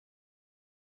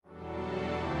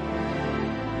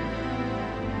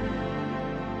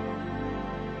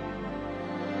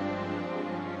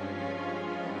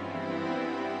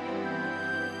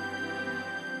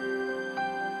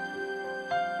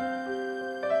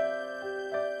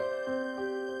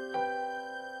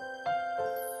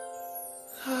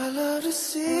to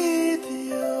see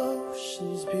the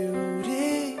ocean's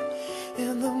beauty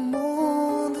and the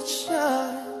moon that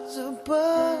shines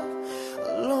above.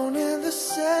 Alone in the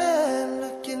sand,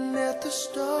 looking at the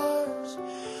stars,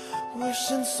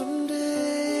 wishing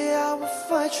someday I would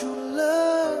find true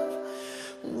love.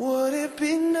 Would it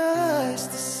be nice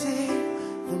to see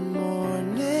the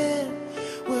morning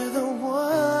with the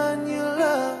one you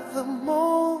love the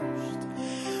most?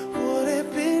 Would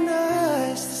it be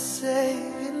nice to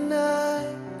say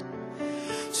goodnight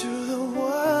to the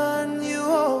one you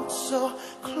hold so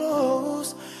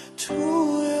close to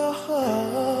your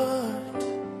heart,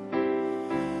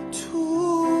 to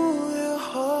your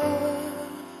heart?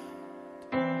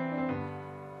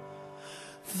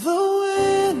 The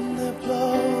wind that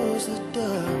blows the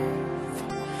dove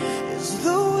is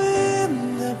the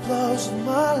wind that blows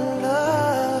my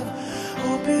love.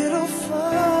 Hope it'll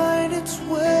find its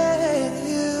way to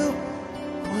you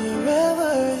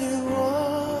wherever you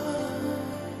are.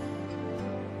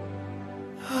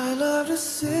 I love to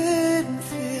sit in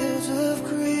fields of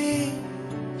green,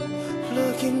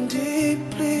 looking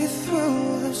deeply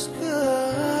through the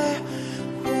sky,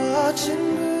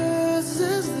 watching birds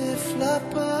as they fly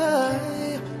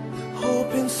by,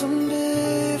 hoping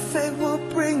someday fate will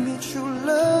bring me true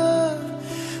love.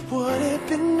 Would it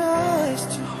be nice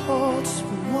to hold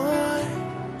someone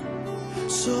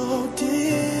so dear?